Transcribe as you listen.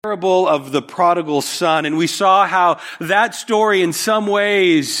parable of the prodigal son, and we saw how that story in some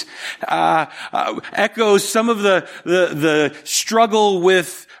ways echoes some of the struggle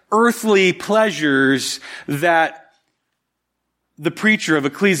with earthly pleasures that the preacher of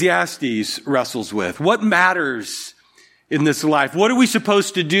Ecclesiastes wrestles with. What matters in this life? What are we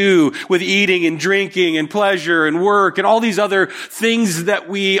supposed to do with eating and drinking and pleasure and work and all these other things that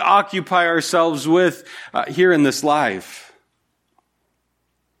we occupy ourselves with here in this life?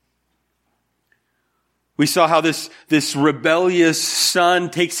 We saw how this rebellious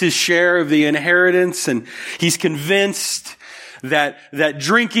son takes his share of the inheritance, and he's convinced that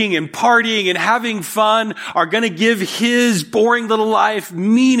drinking and partying and having fun are going to give his boring little life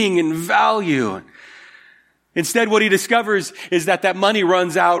meaning and value. Instead, what he discovers is that money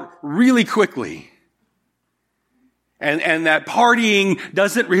runs out really quickly. And that partying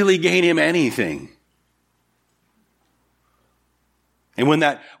doesn't really gain him anything. And when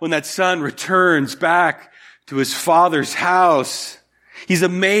that son returns back to his father's house, he's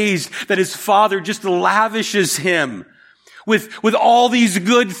amazed that his father just lavishes him with all these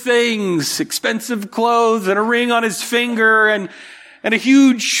good things, expensive clothes and a ring on his finger and a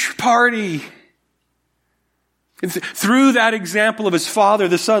huge party. And through that example of his father,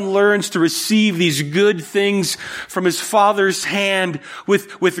 the son learns to receive these good things from his father's hand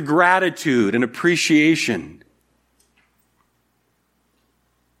with gratitude and appreciation.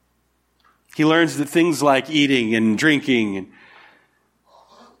 He learns that things like eating and drinking and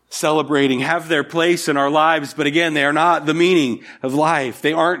celebrating have their place in our lives, but again, they are not the meaning of life.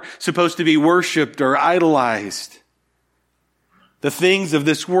 They aren't supposed to be worshiped or idolized. The things of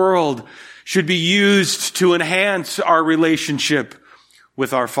this world should be used to enhance our relationship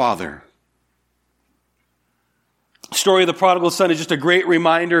with our Father. The story of the prodigal son is just a great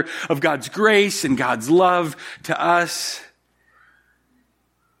reminder of God's grace and God's love to us.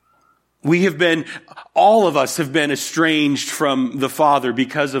 All of us have been estranged from the Father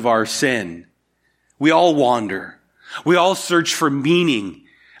because of our sin. We all wander. We all search for meaning,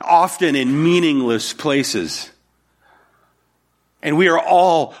 often in meaningless places. And we are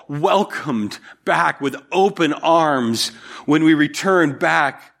all welcomed back with open arms when we return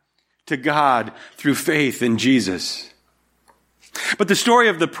back to God through faith in Jesus. But the story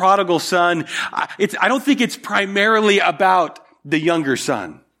of the prodigal son, I don't think it's primarily about the younger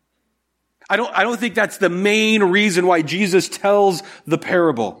son. I don't think that's the main reason why Jesus tells the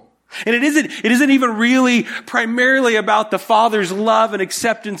parable. And it isn't even really primarily about the Father's love and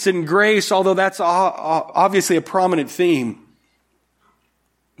acceptance and grace, although that's obviously a prominent theme.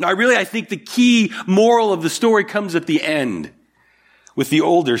 No, I think the key moral of the story comes at the end with the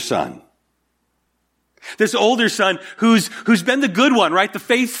older son. This older son who's been the good one, right? The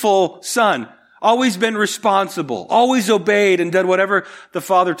faithful son. Always been responsible, always obeyed and done whatever the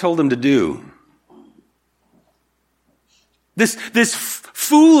Father told him to do. This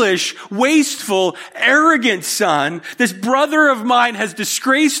foolish, wasteful, arrogant son, this brother of mine has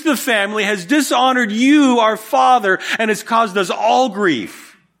disgraced the family, has dishonored you, our Father, and has caused us all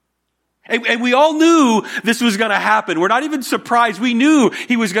grief. And we all knew this was going to happen. We're not even surprised. We knew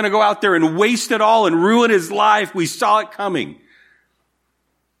he was going to go out there and waste it all and ruin his life. We saw it coming.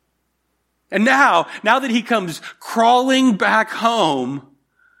 And now that he comes crawling back home,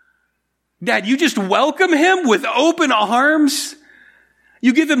 Dad, you just welcome him with open arms?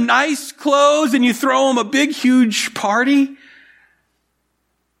 You give him nice clothes and you throw him a big, huge party?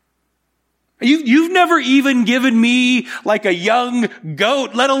 You've never even given me like a young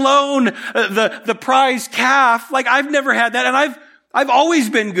goat, let alone the prize calf. Like I've never had that, and I've always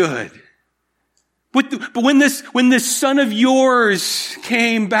been good. But when this son of yours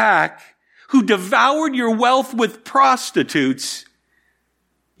came back, who devoured your wealth with prostitutes,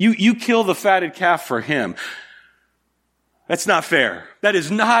 you kill the fatted calf for him. That's not fair. That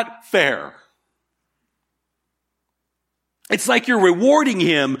is not fair. It's like you're rewarding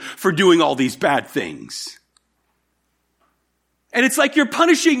him for doing all these bad things. And it's like you're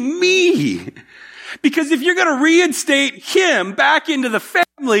punishing me. Because if you're going to reinstate him back into the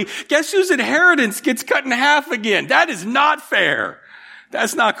family, guess whose inheritance gets cut in half again? That is not fair.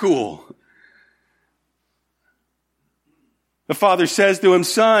 That's not cool. The father says to him,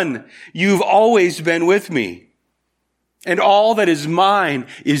 son, you've always been with me, and all that is mine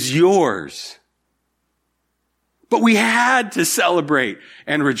is yours. But we had to celebrate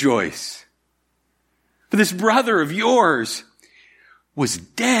and rejoice. For this brother of yours was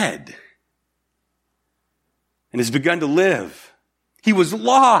dead and has begun to live. He was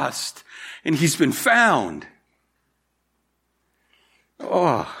lost and he's been found.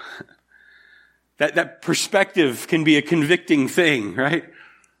 Oh, that perspective can be a convicting thing, right?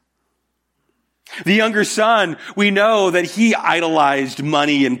 The younger son, we know that he idolized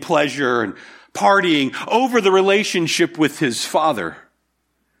money and pleasure and partying over the relationship with his father.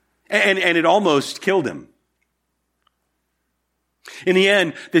 And it almost killed him. In the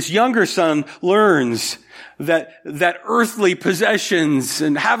end, this younger son learns that earthly possessions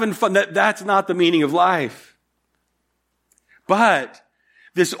and having fun, that's not the meaning of life. But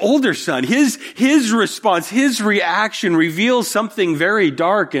this older son, his response, his reaction reveals something very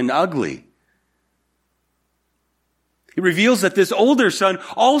dark and ugly. It reveals that this older son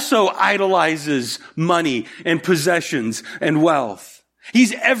also idolizes money and possessions and wealth.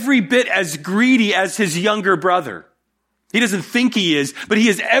 He's every bit as greedy as his younger brother. He doesn't think he is, but he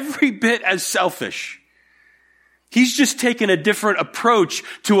is every bit as selfish. He's just taken a different approach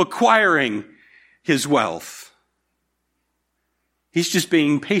to acquiring his wealth. He's just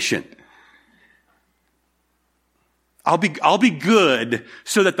being patient. I'll be good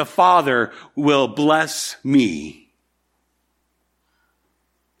so that the Father will bless me.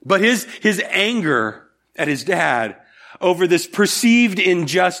 But his anger at his dad over this perceived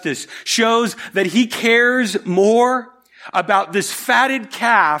injustice shows that he cares more about this fatted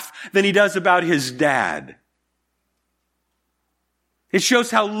calf than he does about his dad. It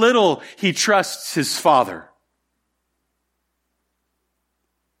shows how little he trusts his father.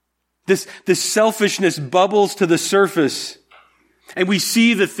 This selfishness bubbles to the surface, and we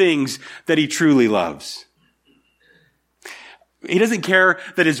see the things that he truly loves. He doesn't care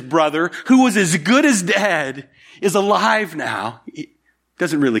that his brother, who was as good as dead, is alive now. He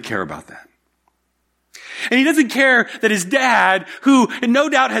doesn't really care about that. And he doesn't care that his dad, who no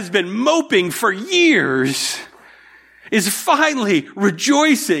doubt has been moping for years, is finally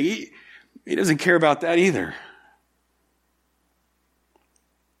rejoicing. He doesn't care about that either.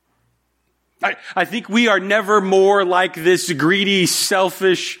 I think we are never more like this greedy,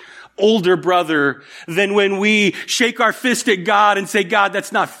 selfish, older brother than when we shake our fist at God and say, God,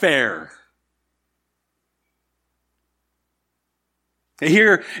 that's not fair.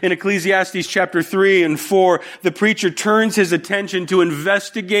 Here in Ecclesiastes chapter 3 and 4, the preacher turns his attention to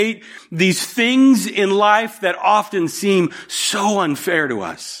investigate these things in life that often seem so unfair to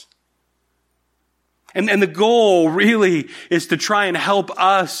us. And the goal really is to try and help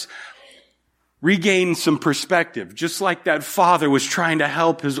us regain some perspective, just like that father was trying to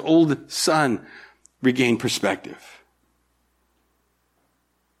help his old son regain perspective.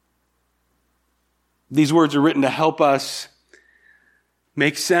 These words are written to help us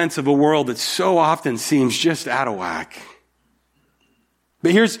make sense of a world that so often seems just out of whack.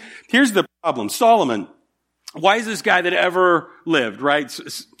 But here's the problem. Solomon, wisest guy that ever lived, right?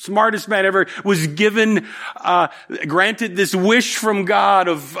 Smartest man ever, was granted this wish from God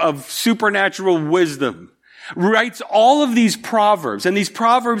of supernatural wisdom. Writes all of these proverbs, and these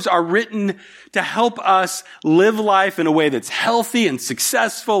proverbs are written to help us live life in a way that's healthy and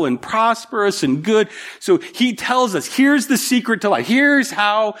successful and prosperous and good. So he tells us, here's the secret to life. Here's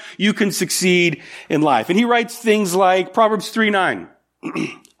how you can succeed in life. And he writes things like Proverbs 3:9.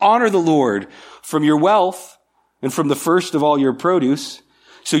 Honor the Lord from your wealth and from the first of all your produce,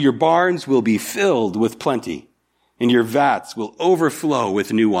 so your barns will be filled with plenty, and your vats will overflow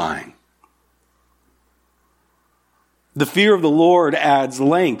with new wine. The fear of the Lord adds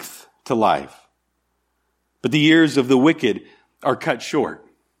length to life, but the years of the wicked are cut short.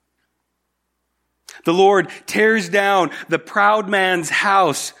 The Lord tears down the proud man's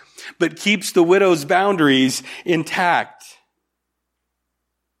house, but keeps the widow's boundaries intact.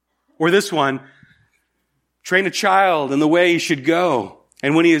 Or this one, train a child in the way he should go,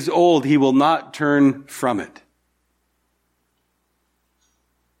 and when he is old, he will not turn from it.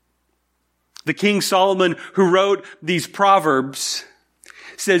 The King Solomon, who wrote these proverbs,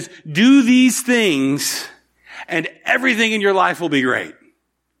 says, do these things and everything in your life will be great.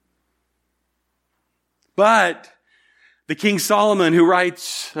 But the King Solomon, who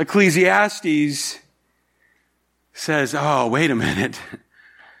writes Ecclesiastes, says, oh, wait a minute.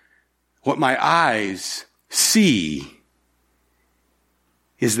 What my eyes see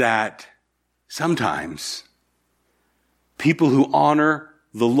is that sometimes people who honor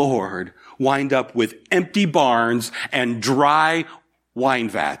the Lord wind up with empty barns and dry wine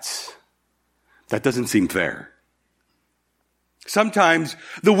vats. That doesn't seem fair. Sometimes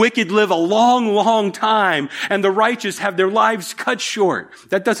the wicked live a long, long time and the righteous have their lives cut short.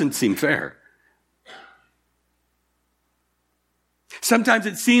 That doesn't seem fair. Sometimes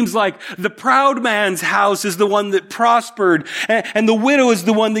it seems like the proud man's house is the one that prospered and the widow is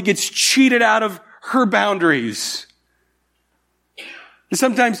the one that gets cheated out of her boundaries. And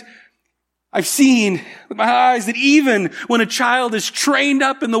sometimes I've seen with my eyes that even when a child is trained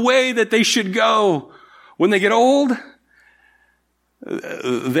up in the way that they should go, when they get old,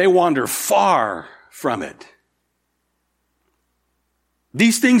 they wander far from it.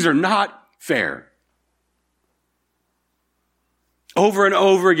 These things are not fair. Over and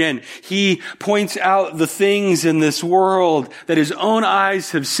over again, he points out the things in this world that his own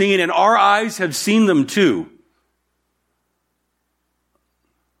eyes have seen, and our eyes have seen them too.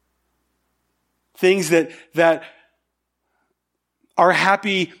 Things that our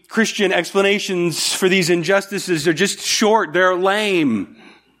happy Christian explanations for these injustices are just short. They're lame.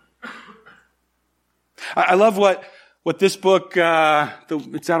 I love what this book,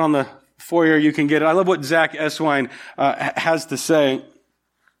 it's out on the foyer, you can get it. I love what Zach Eswine has to say. It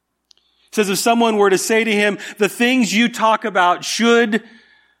says, if someone were to say to him, the things you talk about should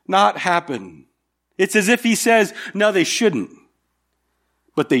not happen, it's as if he says, no, they shouldn't,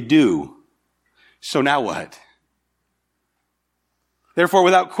 but they do. So now what? Therefore,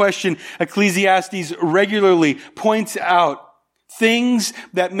 without question, Ecclesiastes regularly points out things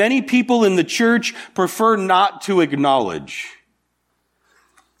that many people in the church prefer not to acknowledge.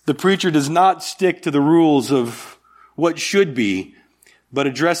 The preacher does not stick to the rules of what should be, but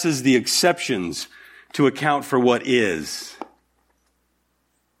addresses the exceptions to account for what is.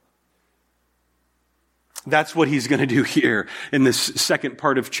 That's what he's going to do here in this second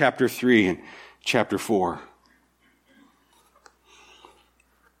part of chapter 3 and chapter 4.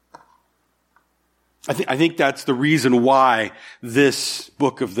 I think that's the reason why this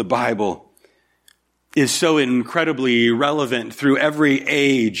book of the Bible is so incredibly relevant through every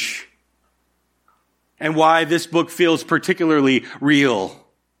age, and why this book feels particularly real.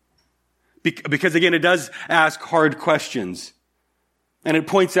 Because again, it does ask hard questions. And it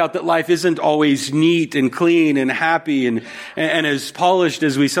points out that life isn't always neat and clean and happy and as polished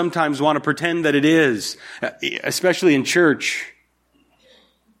as we sometimes want to pretend that it is, especially in church.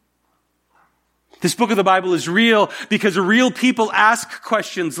 This book of the Bible is real because real people ask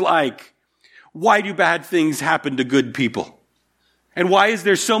questions like, why do bad things happen to good people? And why is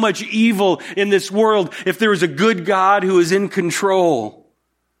there so much evil in this world if there is a good God who is in control?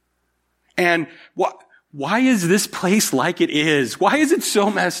 And why is this place like it is? Why is it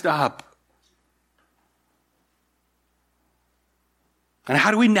so messed up? And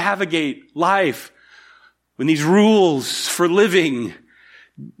how do we navigate life when these rules for living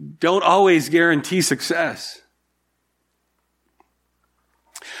don't always guarantee success?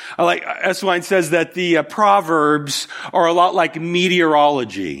 Eswine says that the Proverbs are a lot like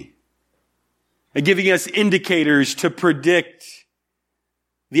meteorology, giving us indicators to predict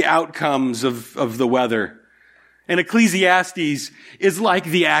the outcomes of the weather. And Ecclesiastes is like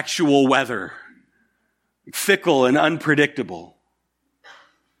the actual weather, fickle and unpredictable.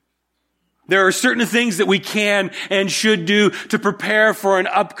 There are certain things that we can and should do to prepare for an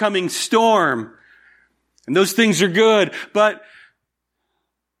upcoming storm. And those things are good, but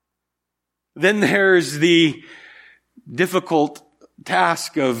then there's the difficult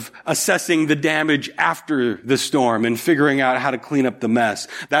task of assessing the damage after the storm and figuring out how to clean up the mess.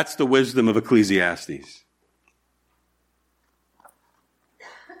 That's the wisdom of Ecclesiastes.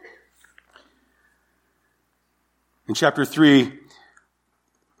 In chapter 3,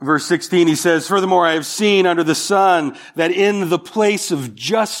 verse 16, he says, furthermore, I have seen under the sun that in the place of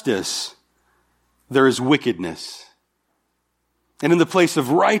justice there is wickedness, and in the place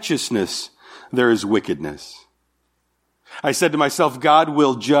of righteousness there is wickedness. I said to myself, God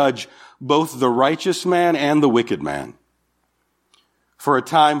will judge both the righteous man and the wicked man. For a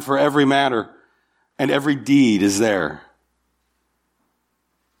time for every matter and every deed is there.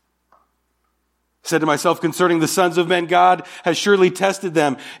 I said to myself, concerning the sons of men, God has surely tested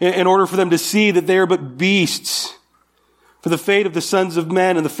them in order for them to see that they are but beasts. For the fate of the sons of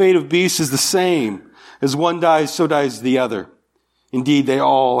men and the fate of beasts is the same. As one dies, so dies the other. Indeed, they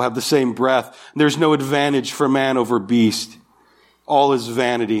all have the same breath. There's no advantage for man over beast. All is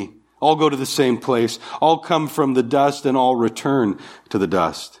vanity. All go to the same place. All come from the dust and all return to the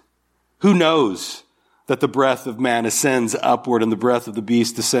dust. Who knows that the breath of man ascends upward and the breath of the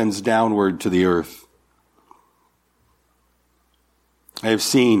beast descends downward to the earth? I have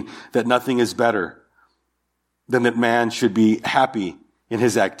seen that nothing is better than that man should be happy in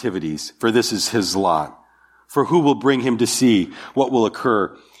his activities, for this is his lot. For who will bring him to see what will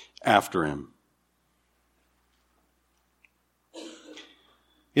occur after him?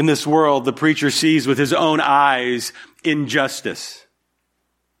 In this world, the preacher sees with his own eyes injustice.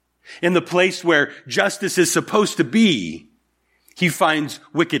 In the place where justice is supposed to be, he finds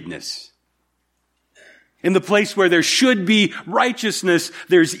wickedness. In the place where there should be righteousness,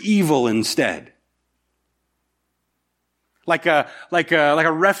 there's evil instead. Like a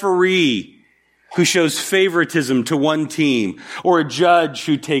referee who shows favoritism to one team, or a judge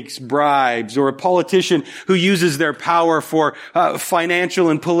who takes bribes, or a politician who uses their power for financial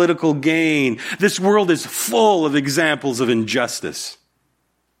and political gain. This world is full of examples of injustice.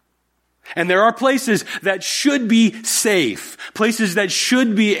 And there are places that should be safe, places that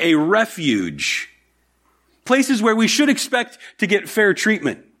should be a refuge, places where we should expect to get fair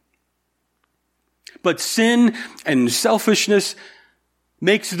treatment. But sin and selfishness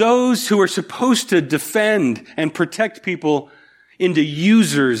makes those who are supposed to defend and protect people into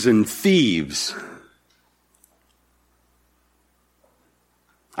users and thieves.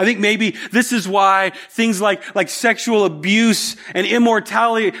 I think maybe this is why things like sexual abuse and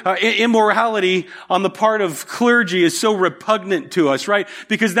immorality on the part of clergy is so repugnant to us, right?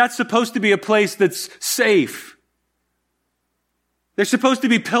 Because that's supposed to be a place that's safe. They're supposed to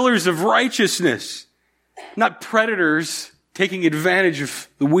be pillars of righteousness, not predators taking advantage of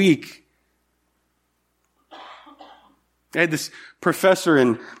the weak. I had this professor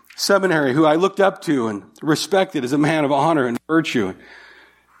in seminary who I looked up to and respected as a man of honor and virtue.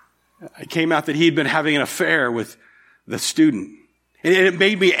 It came out that he'd been having an affair with the student. And it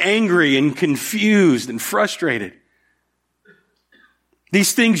made me angry and confused and frustrated.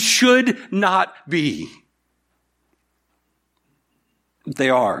 These things should not be. But they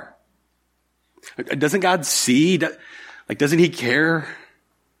are. Doesn't God see? Doesn't he care?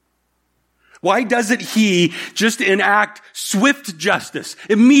 Why doesn't he just enact swift justice,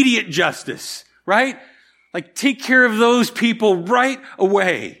 immediate justice, right? Take care of those people right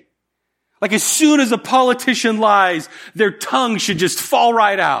away. As soon as a politician lies, their tongue should just fall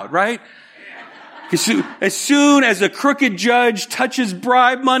right out, right? As soon as a crooked judge touches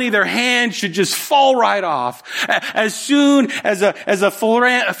bribe money, their hand should just fall right off. As soon as a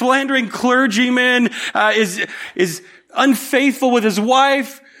philandering clergyman is unfaithful with his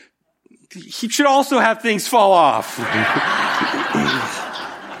wife, he should also have things fall off.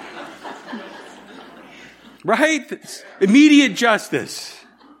 Right? It's immediate justice.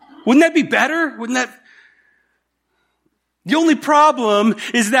 Wouldn't that be better? The only problem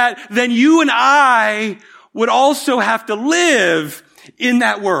is that then you and I would also have to live in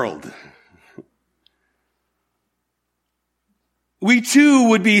that world. We too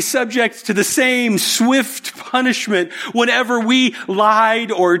would be subject to the same swift punishment whenever we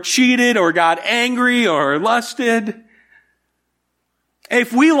lied or cheated or got angry or lusted.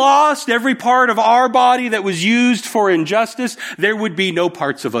 If we lost every part of our body that was used for injustice, there would be no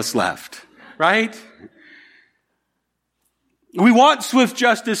parts of us left, right? We want swift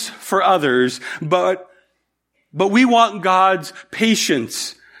justice for others, but we want God's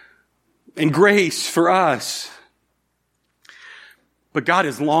patience and grace for us. But God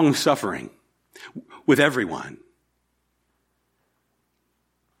is long-suffering with everyone.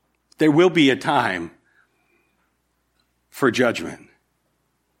 There will be a time for judgment.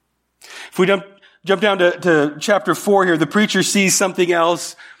 If we jump down to chapter 4 here, the preacher sees something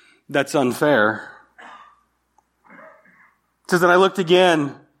else that's unfair. It says, "And I looked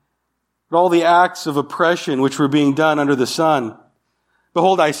again at all the acts of oppression which were being done under the sun.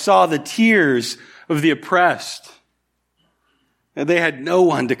 Behold, I saw the tears of the oppressed, and they had no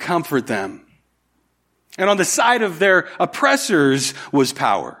one to comfort them. And on the side of their oppressors was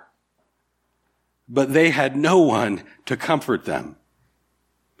power, but they had no one to comfort them.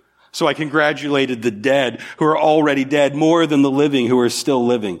 So I congratulated the dead who are already dead more than the living who are still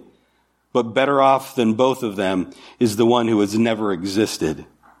living. But better off than both of them is the one who has never existed,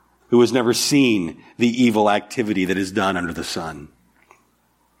 who has never seen the evil activity that is done under the sun."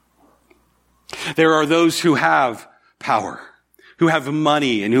 There are those who have power, who have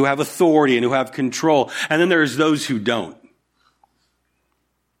money and who have authority and who have control. And then there's those who don't.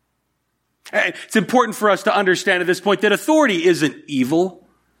 It's important for us to understand at this point that authority isn't evil.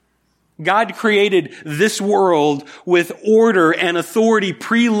 God created this world with order and authority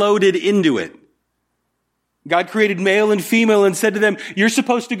preloaded into it. God created male and female and said to them, you're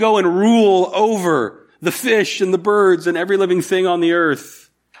supposed to go and rule over the fish and the birds and every living thing on the earth.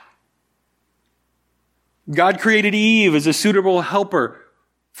 God created Eve as a suitable helper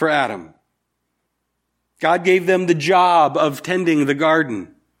for Adam. God gave them the job of tending the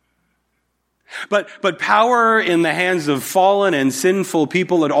garden. But power in the hands of fallen and sinful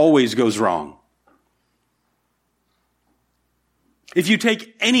people, it always goes wrong. If you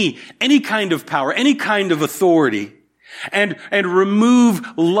take any kind of power, any kind of authority, and remove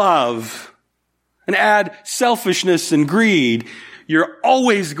love, and add selfishness and greed, you're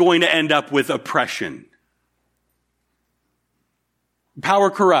always going to end up with oppression, Power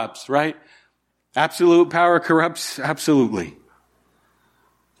corrupts, right? Absolute power corrupts, absolutely.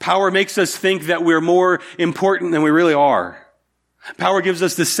 Power makes us think that we're more important than we really are. Power gives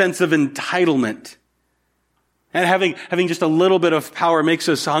us the sense of entitlement. And having just a little bit of power makes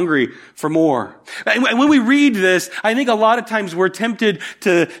us hungry for more. And when we read this, I think a lot of times we're tempted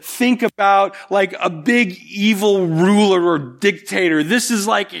to think about like a big evil ruler or dictator. This is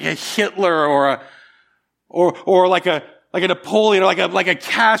like a Hitler or like a Napoleon, or like a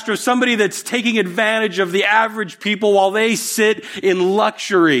Castro, somebody that's taking advantage of the average people while they sit in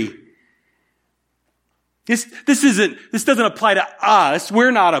luxury. This doesn't apply to us.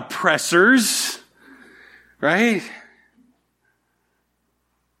 We're not oppressors. Right?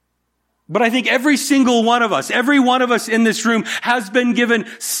 But I think every single one of us, every one of us in this room has been given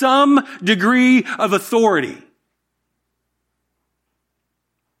some degree of authority.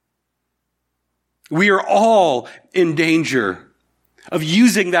 We are all in danger of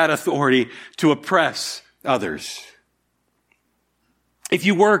using that authority to oppress others. If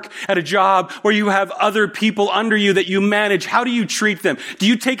you work at a job where you have other people under you that you manage, how do you treat them? Do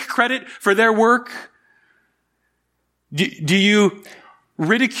you take credit for their work? Do you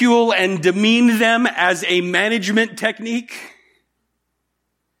ridicule and demean them as a management technique?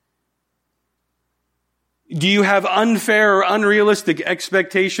 Do you have unfair or unrealistic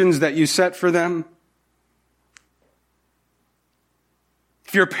expectations that you set for them?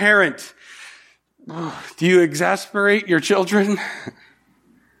 If you're a parent, do you exasperate your children?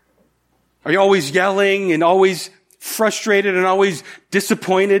 Are you always yelling and always frustrated and always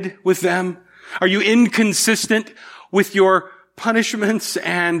disappointed with them? Are you inconsistent with your punishments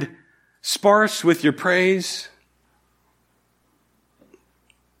and sparse with your praise?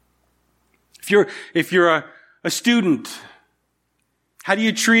 If you're a student, how do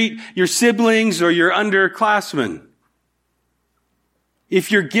you treat your siblings or your underclassmen?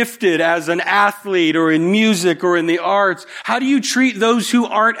 If you're gifted as an athlete or in music or in the arts, how do you treat those who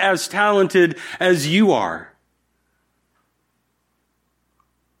aren't as talented as you are?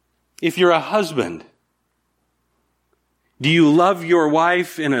 If you're a husband, do you love your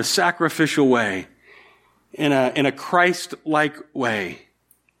wife in a sacrificial way, in a Christ-like way?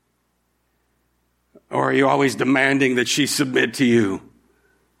 Or are you always demanding that she submit to you?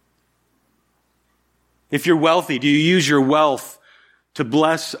 If you're wealthy, do you use your wealth to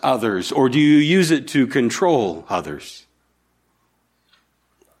bless others, or do you use it to control others?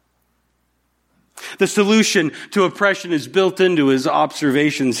 The solution to oppression is built into his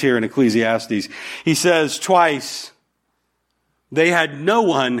observations here in Ecclesiastes. He says twice, they had no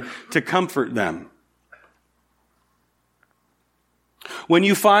one to comfort them. When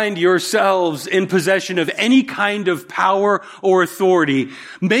you find yourselves in possession of any kind of power or authority,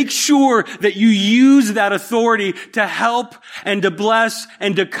 make sure that you use that authority to help and to bless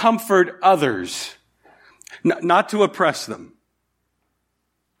and to comfort others, not to oppress them.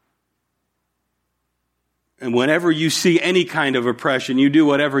 And whenever you see any kind of oppression, you do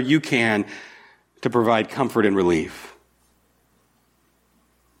whatever you can to provide comfort and relief.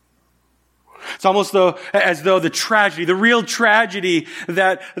 It's almost as though the real tragedy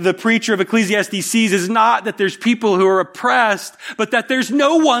that the preacher of Ecclesiastes sees is not that there's people who are oppressed, but that there's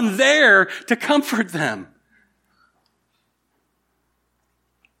no one there to comfort them.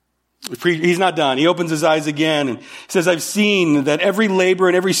 He's not done. He opens his eyes again and says, I've seen that every labor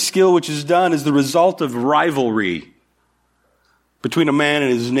and every skill which is done is the result of rivalry between a man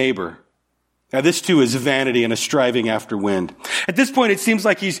and his neighbor. Now, this too is vanity and a striving after wind. At this point, it seems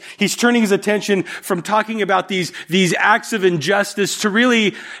like he's turning his attention from talking about these acts of injustice to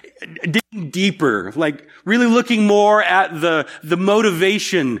really digging deeper, like really looking more at the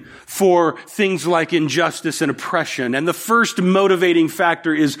motivation for things like injustice and oppression. And the first motivating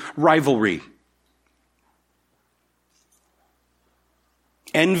factor is rivalry.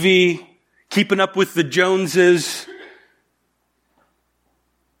 Envy, keeping up with the Joneses.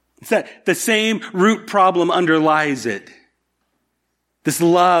 It's that the same root problem underlies it. This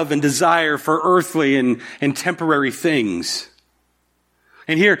love and desire for earthly and temporary things.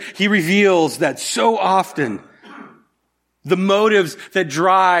 And here he reveals that so often the motives that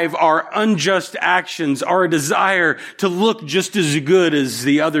drive our unjust actions are a desire to look just as good as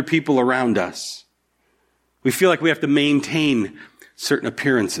the other people around us. We feel like we have to maintain certain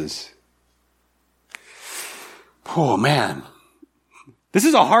appearances. Oh man. This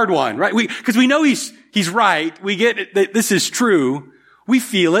is a hard one, right? Because we know he's right. We get it, that this is true. We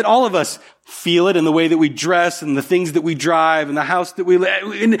feel it. All of us feel it in the way that we dress and the things that we drive and the house that we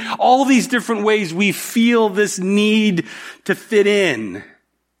live. In all these different ways, we feel this need to fit in.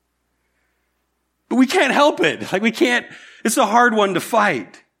 But we can't help it. Like we can't It's a hard one to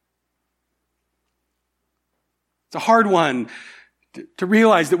fight. It's a hard one to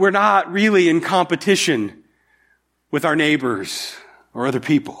realize that we're not really in competition with our neighbors or other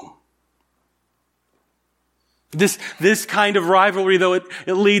people. This kind of rivalry, though, it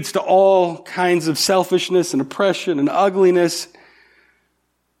leads to all kinds of selfishness and oppression and ugliness.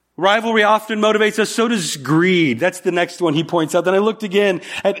 Rivalry often motivates us, so does greed. That's the next one he points out. Then I looked again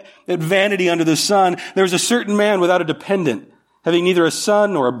at vanity under the sun. There was a certain man without a dependent, having neither a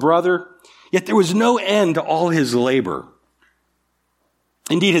son nor a brother, yet there was no end to all his labor.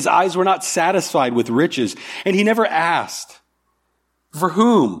 Indeed, his eyes were not satisfied with riches, and he never asked, "For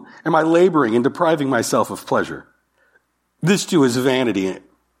whom am I laboring and depriving myself of pleasure?" This too is vanity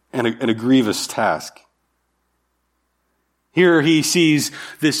and a grievous task. Here he sees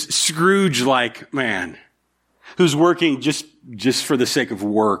this Scrooge-like man who's working just for the sake of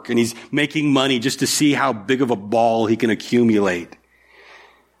work, and he's making money just to see how big of a ball he can accumulate.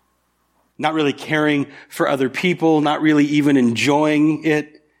 Not really caring for other people, not really even enjoying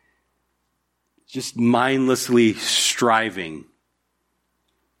it, just mindlessly striving,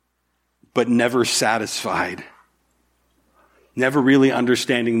 but never satisfied, never really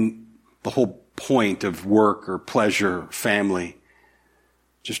understanding the whole point of work or pleasure, family,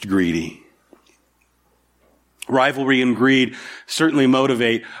 just greedy. Rivalry and greed certainly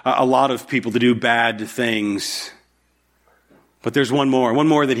motivate a lot of people to do bad things. But there's one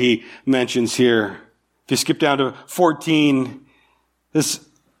more that he mentions here. If you skip down to 14,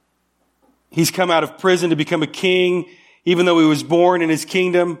 he's come out of prison to become a king, even though he was born in his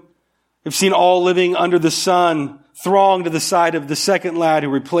kingdom. We've seen all living under the sun throng to the side of the second lad who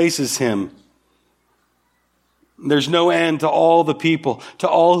replaces him. There's no end to all the people, to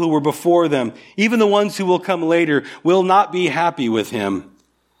all who were before them. Even the ones who will come later will not be happy with him.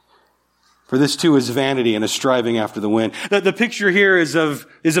 For this too is vanity and a striving after the wind. The picture here is of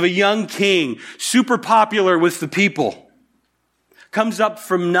a young king, super popular with the people. Comes up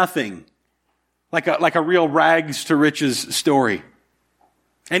from nothing, like a real rags to riches story.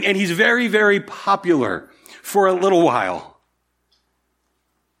 And he's very, very popular for a little while.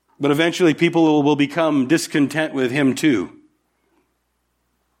 But eventually people will become discontent with him too.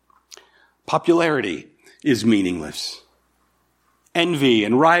 Popularity is meaningless. Envy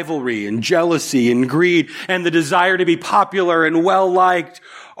and rivalry and jealousy and greed and the desire to be popular and well-liked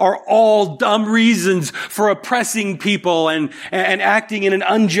are all dumb reasons for oppressing people and acting in an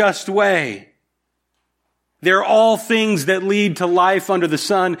unjust way. They're all things that lead to life under the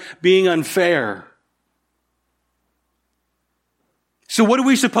sun being unfair. So what are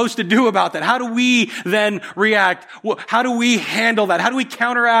we supposed to do about that? How do we then react? How do we handle that? How do we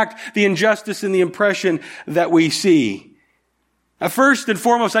counteract the injustice and the oppression that we see? First and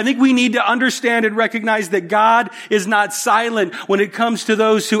foremost, I think we need to understand and recognize that God is not silent when it comes to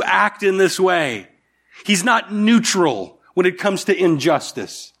those who act in this way. He's not neutral when it comes to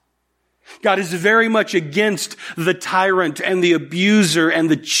injustice. God is very much against the tyrant and the abuser and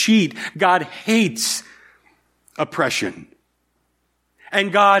the cheat. God hates oppression.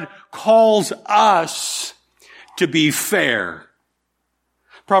 And God calls us to be fair.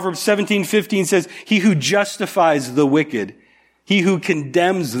 Proverbs 17:15 says, "He who justifies the wicked, he who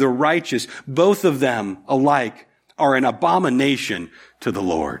condemns the righteous, both of them alike are an abomination to the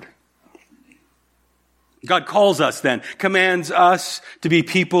Lord." God calls us then, commands us to be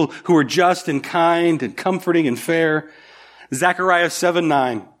people who are just and kind and comforting and fair. Zechariah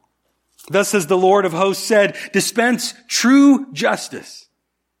 7:9. Thus has the Lord of hosts said, "Dispense true justice.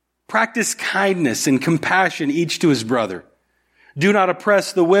 Practice kindness and compassion each to his brother. Do not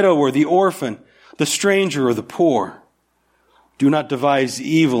oppress the widow or the orphan, the stranger or the poor. Do not devise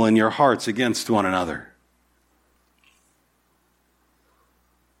evil in your hearts against one another."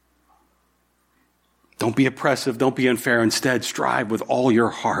 Don't be oppressive. Don't be unfair. Instead, strive with all your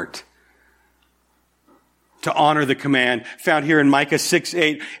heart to honor the command found here in Micah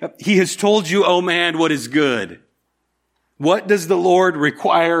 6:8. He has told you, O man, what is good. What does the Lord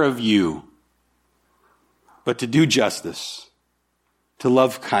require of you? But to do justice, to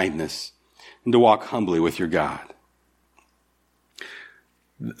love kindness, and to walk humbly with your God.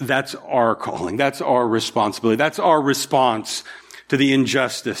 That's our calling. That's our responsibility. That's our response to the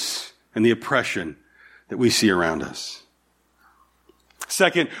injustice and the oppression that we see around us.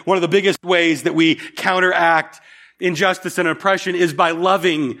 Second, one of the biggest ways that we counteract injustice and oppression is by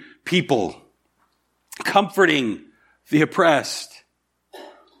loving people, comforting the oppressed.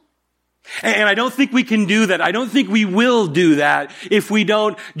 And I don't think we can do that. I don't think we will do that if we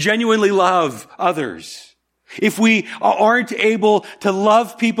don't genuinely love others. If we aren't able to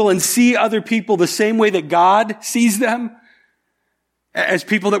love people and see other people the same way that God sees them, as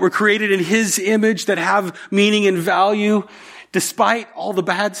people that were created in his image, that have meaning and value, despite all the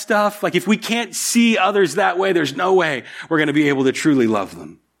bad stuff. Like if we can't see others that way, there's no way we're going to be able to truly love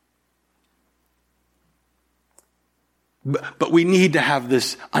them. But we need to have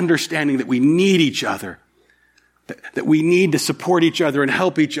this understanding that we need each other, that we need to support each other and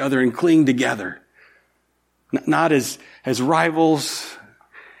help each other and cling together. Not as rivals,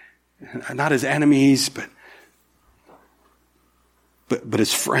 not as enemies, but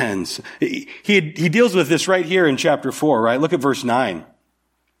as friends. He deals with this right here in chapter 4, right? Look at verse 9.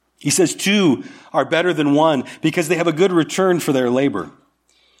 He says, 2 are better than 1 because they have a good return for their labor.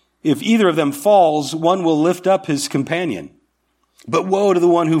 If either of them falls, one will lift up his companion. But woe to the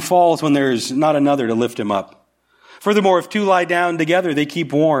one who falls when there is not another to lift him up. Furthermore, if 2 lie down together, they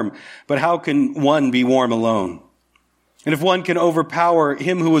keep warm. But how can one be warm alone? And if one can overpower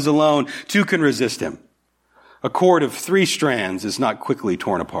him who is alone, 2 can resist him. A cord of 3 strands is not quickly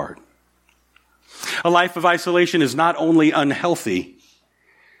torn apart. A life of isolation is not only unhealthy,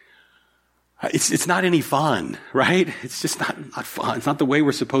 it's not any fun, right? It's just not fun. It's not the way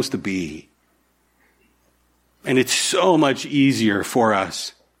we're supposed to be. And it's so much easier for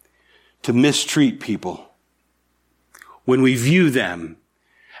us to mistreat people when we view them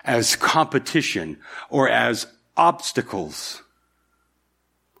as competition or as obstacles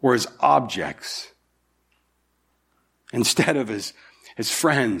or as objects, instead of as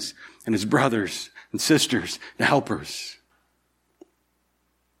friends and as brothers and sisters and helpers.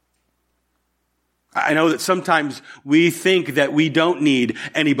 I know that sometimes we think that we don't need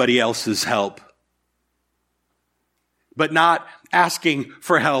anybody else's help. But not asking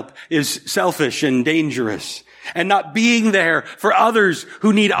for help is selfish and dangerous. And not being there for others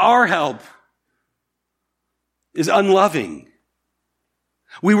who need our help is unloving.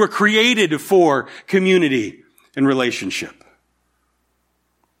 We were created for community and relationship.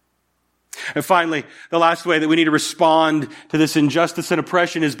 And finally, the last way that we need to respond to this injustice and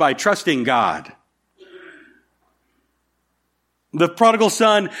oppression is by trusting God. The prodigal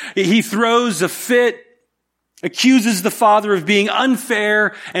son, he throws a fit, accuses the father of being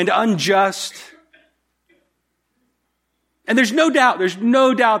unfair and unjust. And there's no doubt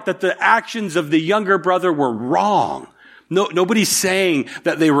that the actions of the younger brother were wrong. Nobody's saying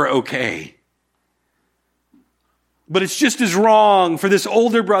that they were okay. But it's just as wrong for this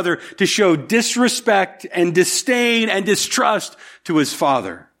older brother to show disrespect and disdain and distrust to his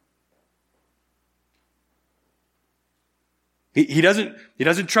father. He doesn't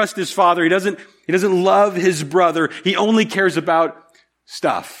trust his father. He doesn't love his brother. He only cares about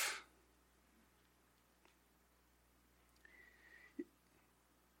stuff.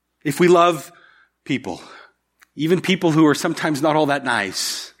 If we love people, even people who are sometimes not all that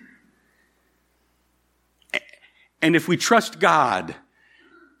nice, and if we trust God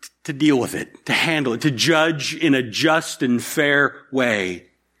to deal with it, to handle it, to judge in a just and fair way,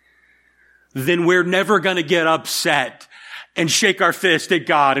 then we're never going to get upset and shake our fist at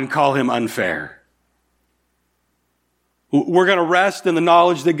God and call him unfair. We're going to rest in the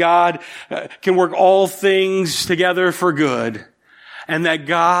knowledge that God can work all things together for good and that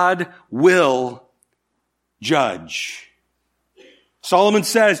God will judge. Solomon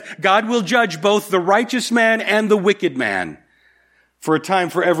says, God will judge both the righteous man and the wicked man. For a time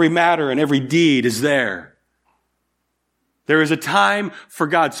for every matter and every deed is there. There is a time for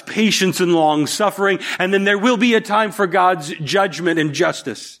God's patience and long suffering, and then there will be a time for God's judgment and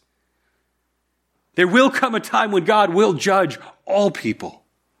justice. There will come a time when God will judge all people,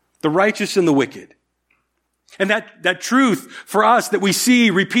 the righteous and the wicked. And that truth for us that we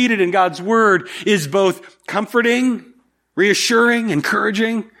see repeated in God's word is both comforting, reassuring,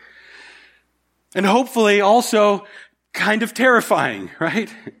 encouraging, and hopefully also kind of terrifying,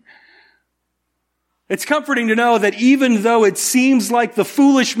 right? It's comforting to know that even though it seems like the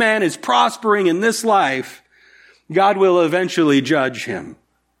foolish man is prospering in this life, God will eventually judge him.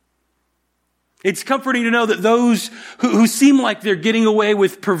 It's comforting to know that those who seem like they're getting away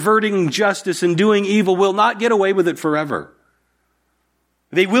with perverting justice and doing evil will not get away with it forever.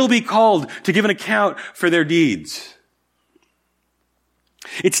 They will be called to give an account for their deeds.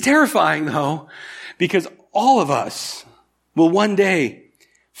 It's terrifying, though, because all of us will one day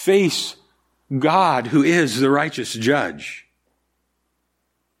face God, who is the righteous judge.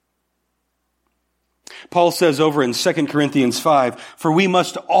 Paul says over in 2 Corinthians 5, for we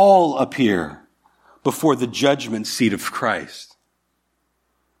must all appear before the judgment seat of Christ,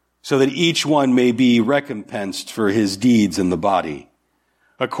 so that each one may be recompensed for his deeds in the body,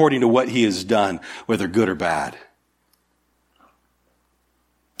 according to what he has done, whether good or bad.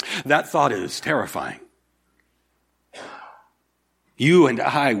 That thought is terrifying. You and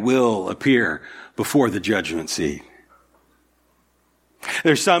I will appear before the judgment seat.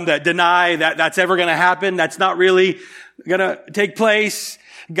 There's some that deny that that's ever going to happen. That's not really going to take place.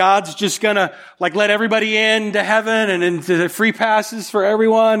 God's just going to let everybody into heaven and into the free passes for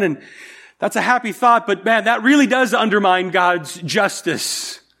everyone. And that's a happy thought, but man, that really does undermine God's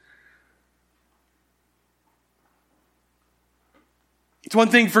justice. It's one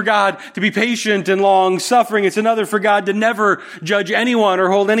thing for God to be patient and long-suffering. It's another for God to never judge anyone or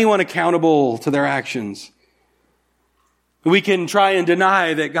hold anyone accountable to their actions. We can try and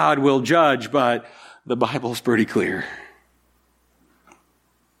deny that God will judge, but the Bible's pretty clear.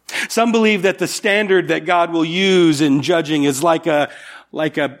 Some believe that the standard that God will use in judging is like a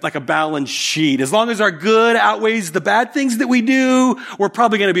balance sheet. As long as our good outweighs the bad things that we do, we're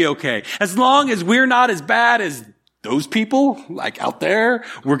probably going to be okay. As long as we're not as bad as those people, out there,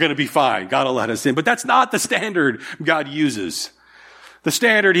 we're going to be fine. God will let us in. But that's not the standard God uses. The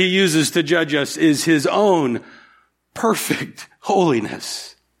standard He uses to judge us is His own perfect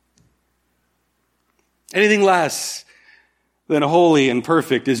holiness. Anything less than holy and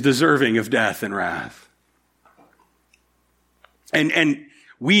perfect is deserving of death and wrath. And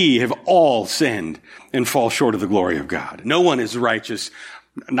we have all sinned and fall short of the glory of God. No one is righteous,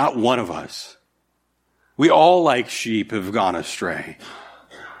 not one of us. We all, like sheep, have gone astray,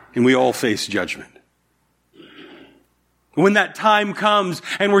 and we all face judgment. When that time comes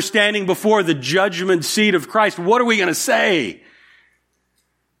and we're standing before the judgment seat of Christ, what are we going to say?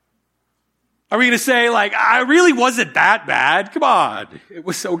 Are we going to say, I really wasn't that bad? Come on. It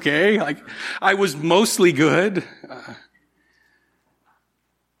was okay. I was mostly good.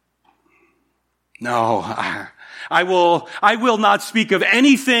 No, I will not speak of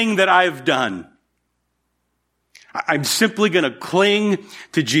anything that I've done. I'm simply going to cling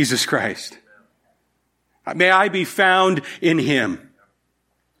to Jesus Christ. May I be found in Him.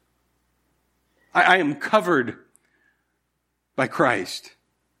 I am covered by Christ.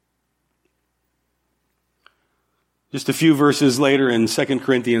 Just a few verses later in 2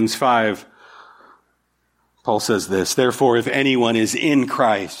 Corinthians 5, Paul says this, "Therefore, if anyone is in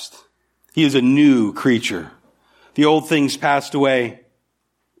Christ, he is a new creature. The old things passed away.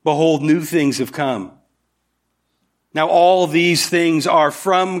 Behold, new things have come. Now all these things are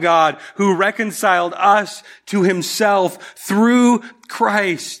from God, who reconciled us to Himself through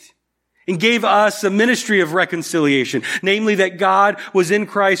Christ and gave us a ministry of reconciliation, namely that God was in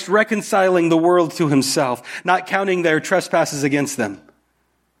Christ reconciling the world to Himself, not counting their trespasses against them.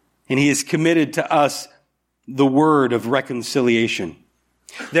 And He has committed to us the word of reconciliation.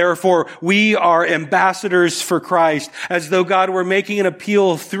 Therefore, we are ambassadors for Christ, as though God were making an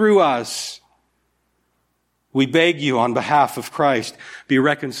appeal through us. We beg you on behalf of Christ, be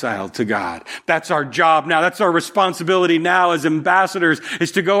reconciled to God." That's our job now. That's our responsibility now as ambassadors,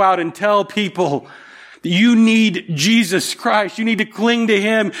 is to go out and tell people that you need Jesus Christ. You need to cling to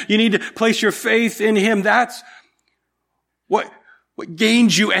Him. You need to place your faith in Him. That's what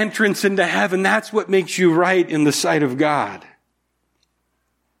gains you entrance into heaven. That's what makes you right in the sight of God.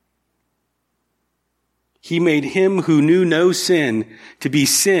 He made Him who knew no sin to be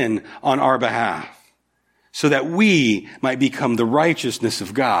sin on our behalf, so that we might become the righteousness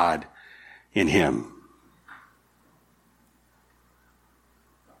of God in Him.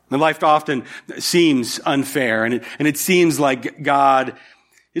 And life often seems unfair, and it seems like God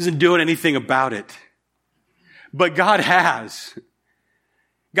isn't doing anything about it. But God has.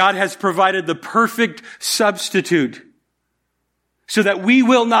 God has provided the perfect substitute so that we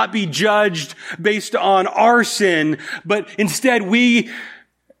will not be judged based on our sin, but instead we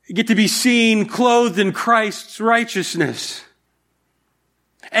get to be seen clothed in Christ's righteousness.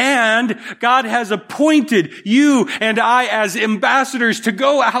 And God has appointed you and I as ambassadors to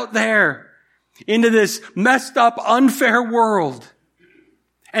go out there into this messed up, unfair world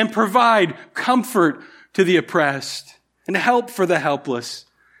and provide comfort to the oppressed and help for the helpless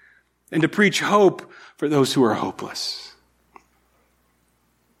and to preach hope for those who are hopeless.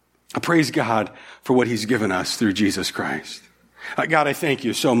 I praise God for what He's given us through Jesus Christ. God, I thank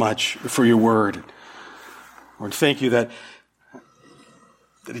you so much for your word. Lord, thank you that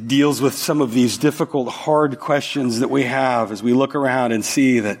it deals with some of these difficult, hard questions that we have as we look around and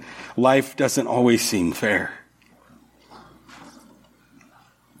see that life doesn't always seem fair.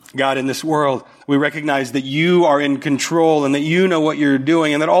 God, in this world, we recognize that you are in control and that you know what you're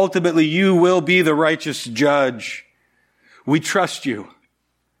doing and that ultimately you will be the righteous judge. We trust you.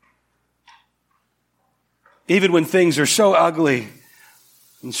 Even when things are so ugly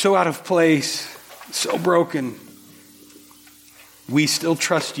and so out of place, so broken, we still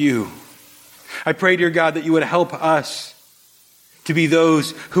trust you. I pray, dear God, that you would help us to be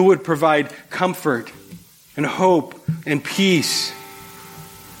those who would provide comfort and hope and peace.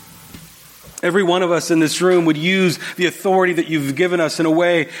 Every one of us in this room would use the authority that you've given us in a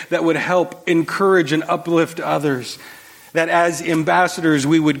way that would help encourage and uplift others. That as ambassadors,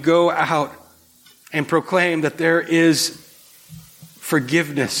 we would go out and proclaim that there is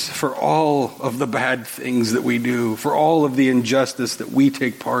forgiveness for all of the bad things that we do, for all of the injustice that we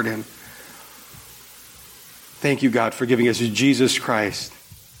take part in. Thank you, God, for giving us Jesus Christ.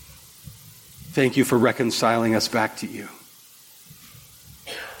 Thank you for reconciling us back to you.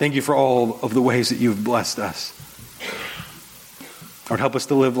 Thank you for all of the ways that you've blessed us. Lord, help us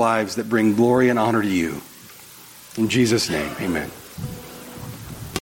to live lives that bring glory and honor to you. In Jesus' name, amen.